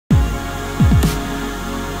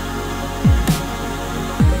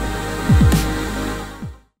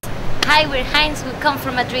Hi, we're Hinds. We come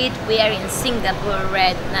from Madrid. We are in Singapore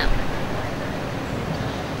right now.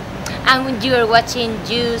 And when you are watching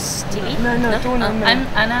Juice TV? No, tú no. I'm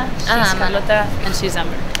Anna, she's Carlota, and she's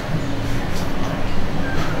Amber.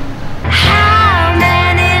 How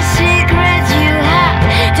many secrets you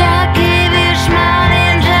have to keep you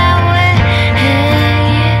smiling that way?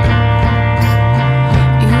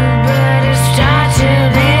 You better start to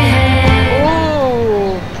behave.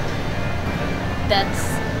 Oh,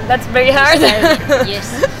 That's very hard.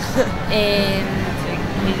 Yes.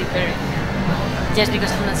 Katy Perry. Just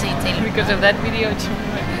because I'm not saying Taylor. Because of that video, I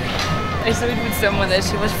saw it with someone that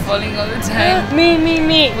she was falling all the time. me.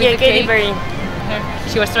 With Yeah, the Katy cake. Perry.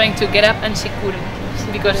 She was trying to get up and she couldn't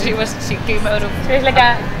because she came out of. So it's like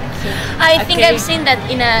a. I think Okay. I've seen that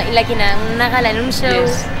in una gala, en un show.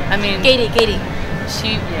 Yes, I mean Katy.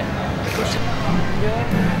 she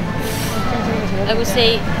I would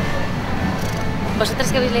say,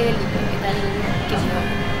 vosotras que habéis leído el libro, ¿qué tal? ¿Qué libro?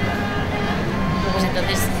 Pues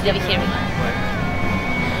entonces ya vi Harry.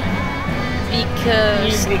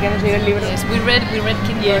 Because Que hemos leído el libro. Yes, we read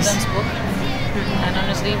Kim Yes. Gordon's book, and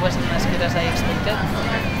honestly, it wasn't as good as I expected.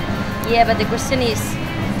 yeah, but the question is,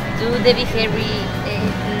 do Debbie Harry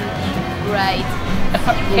write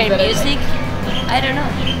her music? I don't know.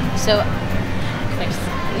 So, Next.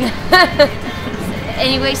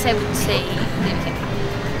 anyways, I would say Debbie Harry.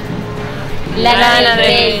 Lana Del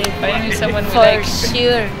Rey, Finally, someone we for like.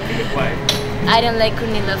 sure. I don't like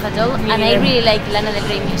Courtney Love at all, and I really like Lana Del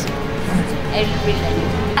Rey music. I really like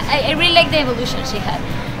it. I really like the evolution she had.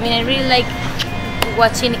 I mean, I really like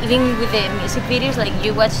watching, even with the music videos, like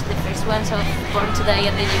you watch the first ones of Born to Die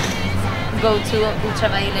and then you go to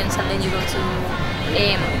Ultraviolence and then you go to,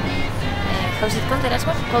 how's it called, the last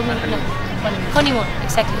one? Call Me, no. Honeymoon,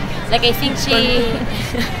 exactly. Like I think she...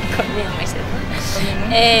 Call me on myself.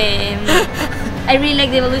 I really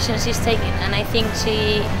like the evolution she's taking, and I think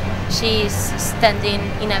she's standing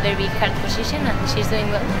in a very hard position and she's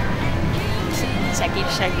doing well.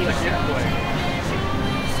 Shakira.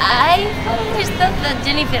 I always thought that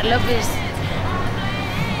Jennifer Lopez,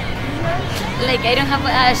 like I don't have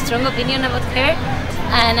a strong opinion about her,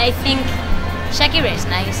 and I think Shakira is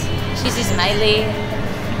nice. She's smiley,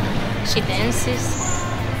 she dances,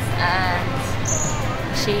 and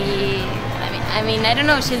I mean, I don't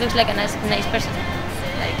know, she looks like a nice person.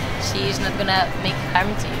 Like, she's not gonna make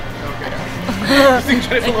harm to you at all. You think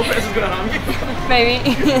Jennifer Lopez is gonna harm you? Maybe. I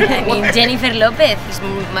mean, Jennifer Lopez is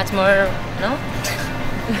much more, no?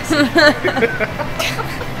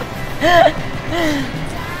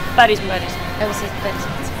 Paris. I would say Paris.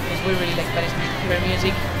 Because we really like Paris. Her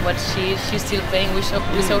music, what she's still playing. We saw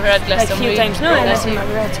her at Like a few Glastonbury. times. No, last year.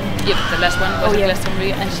 yeah. Yep, the last one was Oh, at yeah.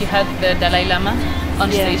 Glastonbury, and she had the Dalai Lama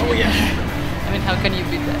on Yeah. stage. Oh yeah. I mean, how can you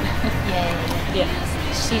beat that? Yeah. Yeah.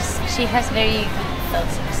 She has very good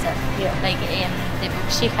thoughts and stuff. Yeah. Like the book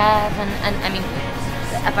she has, and I mean,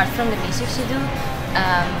 apart from the music she do,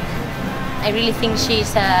 I really think she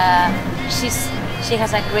has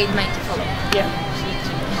a great mind to follow. Yeah.